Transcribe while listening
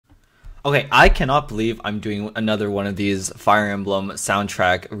Okay, I cannot believe I'm doing another one of these Fire Emblem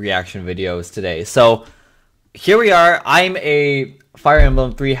soundtrack reaction videos today. So here we are. I'm a Fire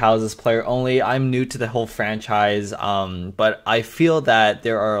Emblem Three Houses player only. I'm new to the whole franchise, but I feel that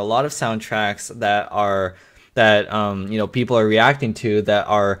there are a lot of soundtracks that people are reacting to that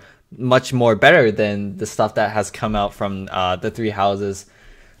are much more better than the stuff that has come out from the Three Houses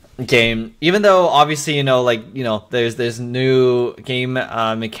game. Even though obviously there's new game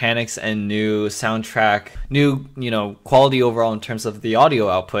mechanics and new soundtrack, new quality overall in terms of the audio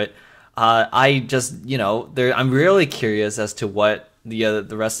output. I'm really curious as to what the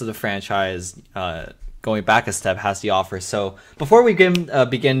rest of the franchise going back a step has to offer. So before we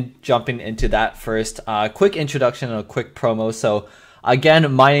begin jumping into that, first quick introduction and a quick promo. So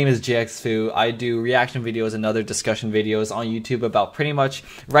again, my name is authorjxfu. I do reaction videos and other discussion videos on YouTube about pretty much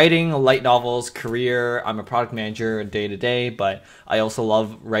writing, light novels, career. I'm a product manager day to day, but I also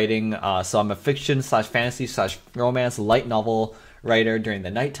love writing. So I'm a fiction / fantasy / romance light novel writer during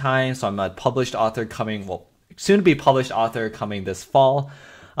the nighttime. So I'm a published author soon to be published author coming this fall.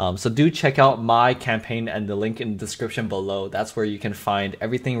 So do check out my campaign and the link in the description below. That's where you can find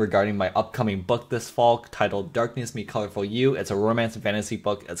everything regarding my upcoming book this fall titled Darkness Meet Colorful You. It's a romance and fantasy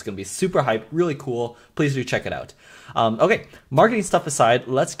book. It's going to be super hype, really cool. Please do check it out. Okay, marketing stuff aside,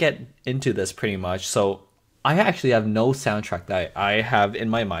 let's get into this pretty much. So I actually have no soundtrack that I have in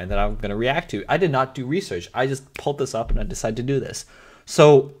my mind that I'm going to react to. I did not do research. I just pulled this up and I decided to do this.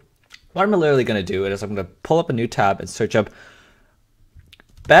 So what I'm literally going to do is I'm going to pull up a new tab and search up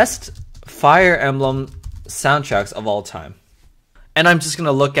Best Fire Emblem Soundtracks of All Time. And I'm just going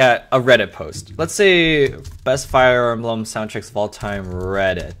to look at a Reddit post. Let's say Best Fire Emblem Soundtracks of All Time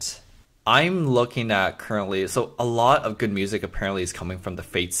Reddit. I'm looking at currently, so a lot of good music apparently is coming from the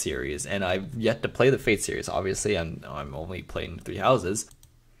Fate series, and I've yet to play the Fate series, obviously, and I'm only playing Three Houses.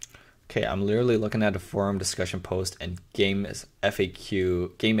 Okay, I'm literally looking at a forum discussion post and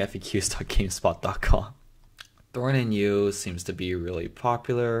GameFAQs.gamespot.com. Thorn and You seems to be really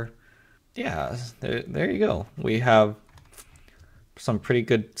popular. Yeah, there you go. We have some pretty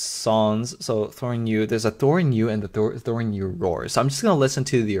good songs. So Thorn You, there's a Thorn You and the Thorn You Roar. So I'm just going to listen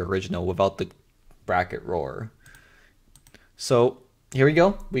to the original without the bracket roar. So here we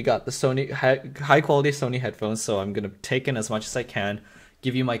go. We got the Sony high quality Sony headphones. So I'm going to take in as much as I can,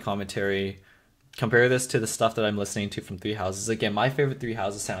 give you my commentary, compare this to the stuff that I'm listening to from Three Houses. Again, my favorite Three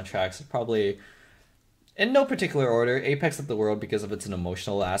Houses soundtracks are probably, in no particular order, Apex of the World, because of its an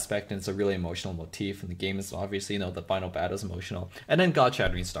emotional aspect and it's a really emotional motif, and the game is obviously, the final battle is emotional. And then God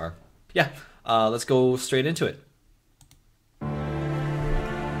Shattering Star. Yeah, let's go straight into it.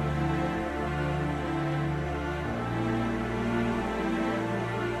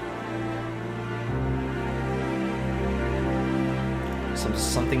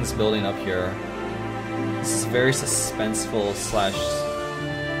 Something's building up here. This is very suspenseful /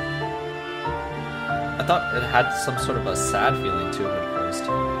 I thought it had some sort of a sad feeling to it at first.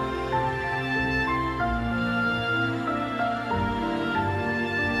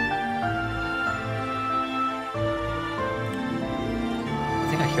 I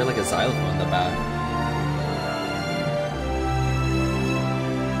think I hear like a xylophone in the back.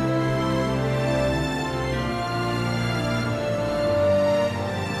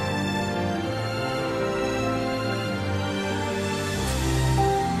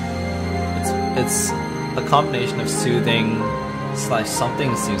 It's a combination of soothing /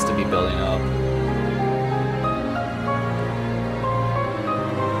 something seems to be building up.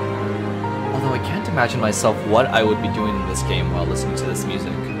 Although I can't imagine myself what I would be doing in this game while listening to this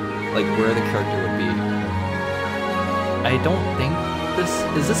music. Like where the character would be. I don't think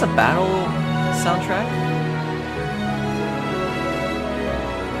is this a battle soundtrack?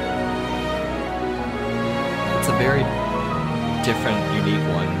 It's a very different, unique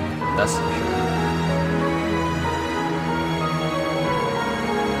one, that's for sure.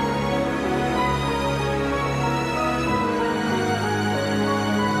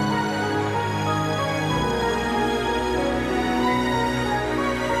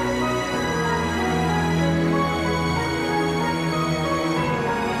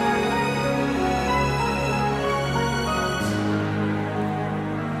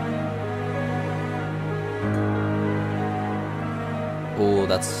 Oh,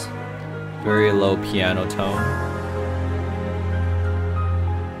 that's very low piano tone.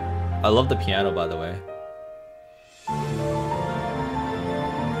 I love the piano, by the way.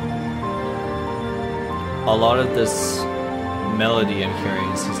 A lot of this melody I'm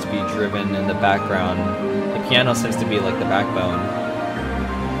hearing seems to be driven in the background. The piano seems to be like the backbone.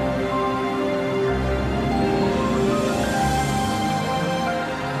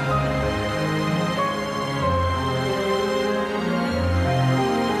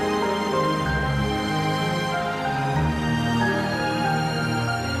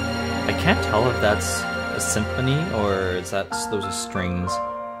 tell if that's a symphony or is that those are strings.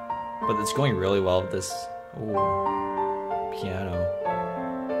 But it's going really well with this piano.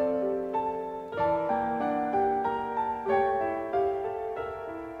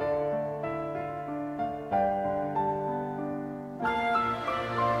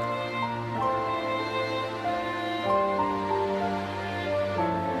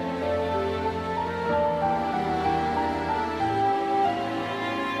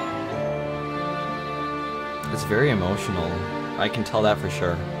 It's very emotional. I can tell that for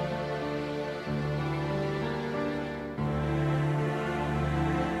sure.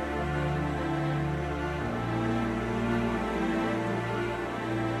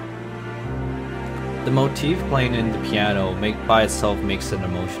 The motif playing in the piano by itself makes it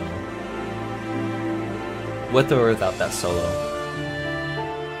emotional. With or without that solo.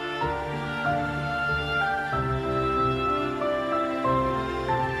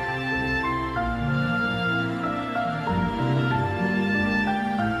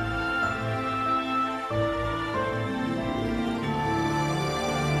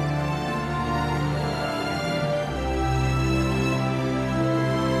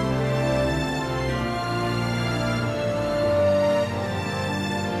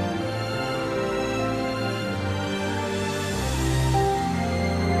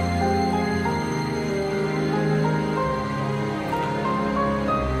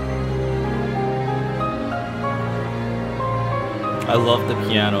 I love the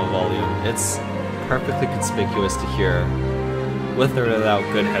piano volume. It's perfectly conspicuous to hear, with or without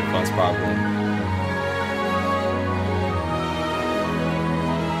good headphones probably.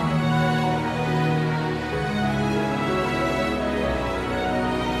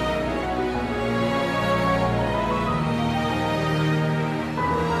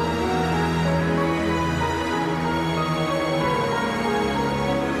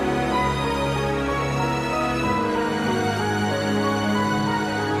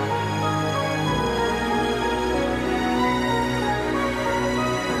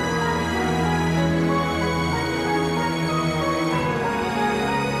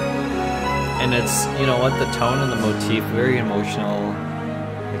 And it's, you know what, the tone and the motif, very emotional,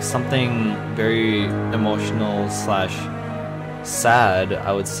 like something very emotional slash sad,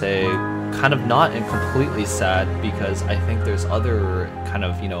 I would say, kind of not and completely sad, because I think there's other kind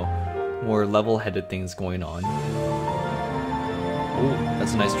of, you know, more level-headed things going on. Ooh,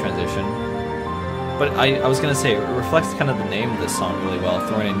 that's a nice transition. But I was gonna say, it reflects kind of the name of this song really well,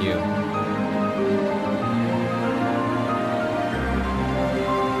 Thorn and You.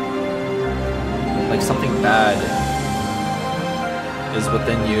 Like something bad is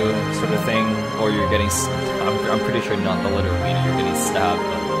within you, sort of thing, or you're getting. I'm pretty sure not the literal meaning. You're getting stabbed.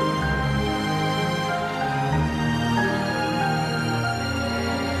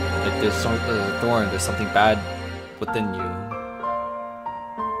 Like there's a thorn. There's something bad within you.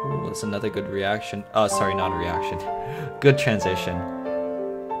 Ooh, that's another good reaction. Oh, sorry, not a reaction. Good transition.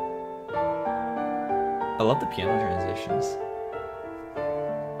 I love the piano transitions.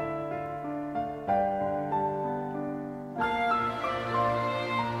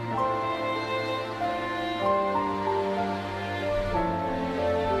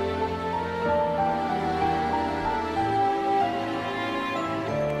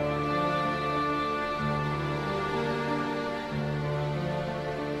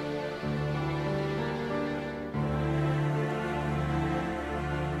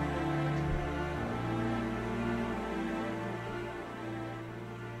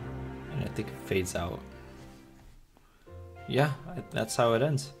 I think it fades out. Yeah, that's how it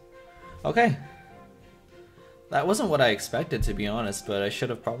ends. Okay. That wasn't what I expected, to be honest, but I should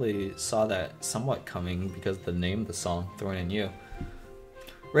have probably saw that somewhat coming because of the name of the song, Thorn and You.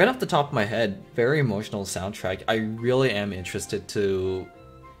 Right off the top of my head, very emotional soundtrack. I really am interested to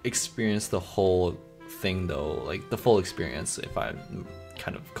experience the whole thing though, like the full experience, if I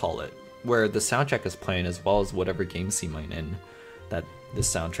kind of call it, where the soundtrack is playing as well as whatever game scene I'm in that this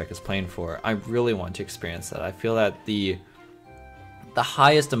soundtrack is playing for. I really want to experience that. I feel that the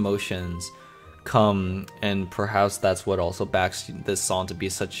highest emotions come, and perhaps that's what also backs this song to be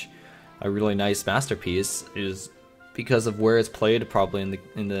such a really nice masterpiece, is because of where it's played probably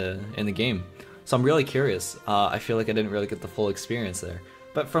in the game. So I'm really curious. I feel like I didn't really get the full experience there,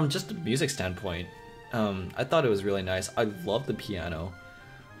 but from just a music standpoint, I thought it was really nice. I love the piano.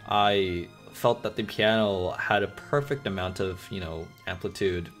 I felt that the piano had a perfect amount of, you know,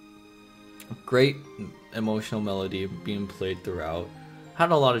 amplitude, great emotional melody being played throughout,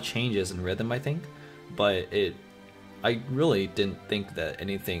 had a lot of changes in rhythm, I think, but I really didn't think that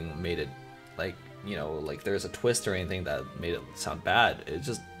anything made it, like, you know, like there's a twist or anything that made it sound bad. It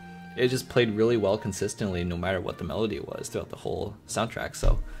just it just played really well consistently, no matter what the melody was throughout the whole soundtrack.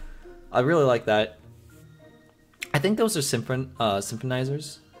 So I really like that. I think those are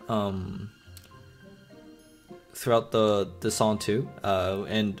symphonizers throughout the song too,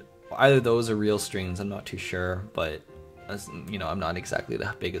 and either those are real strings. I'm not too sure, but you know, I'm not exactly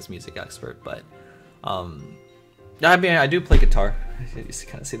the biggest music expert, but I mean, I do play guitar. You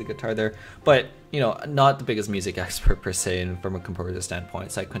kind of see the guitar there, but you know, not the biggest music expert per se, and from a composer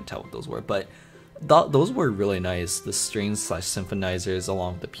standpoint, so I couldn't tell what those were. But those were really nice. The strings / symphonizers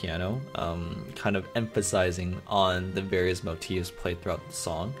along with the piano, kind of emphasizing on the various motifs played throughout the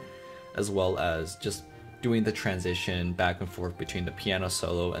song, as well as just doing the transition back and forth between the piano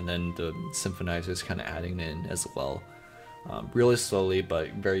solo and then the symphonizers kind of adding in as well, really slowly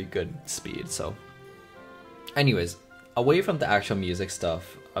but very good speed. So anyways, away from the actual music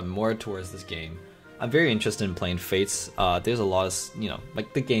stuff, I'm more towards this game. I'm very interested in playing Fates. There's a lot of, you know,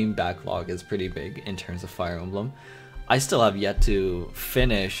 like the game backlog is pretty big in terms of Fire Emblem. I still have yet to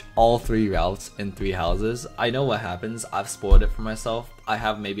finish all 3 routes in 3 houses. I know what happens. I've spoiled it for myself. I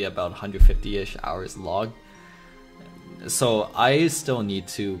have maybe about 150-ish hours logged. So I still need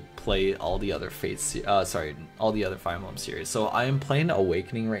to play all the other Fates, all the other Fire Emblem series. So I am playing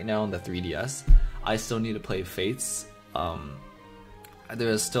Awakening right now on the 3DS. I still need to play Fates.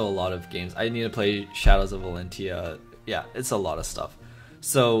 There's still a lot of games. I need to play Shadows of Valentia. Yeah, it's a lot of stuff.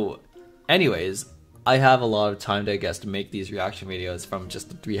 So anyways, I have a lot of time to, I guess, to make these reaction videos from just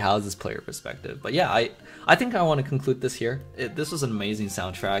the 3 houses player perspective. But yeah, I think I want to conclude this here. This was an amazing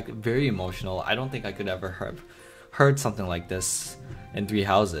soundtrack, very emotional. I don't think I could ever have heard something like this in 3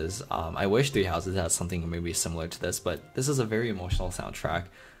 houses. I wish 3 houses had something maybe similar to this, but this is a very emotional soundtrack,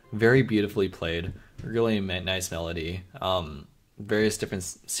 very beautifully played, really nice melody, various different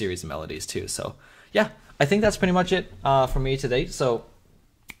series of melodies too. So yeah, I think that's pretty much it for me today. So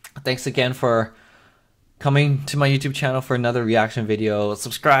thanks again for coming to my YouTube channel for another reaction video.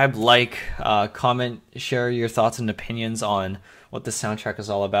 Subscribe, like, comment, share your thoughts and opinions on what the soundtrack is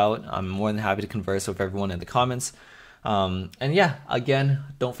all about. I'm more than happy to converse with everyone in the comments. And yeah, again,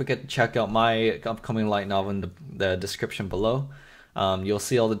 don't forget to check out my upcoming light novel in the description below. You'll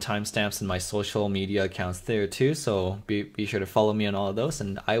see all the timestamps in my social media accounts there too, so be sure to follow me on all of those,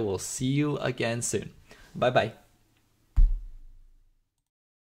 and I will see you again soon. Bye bye.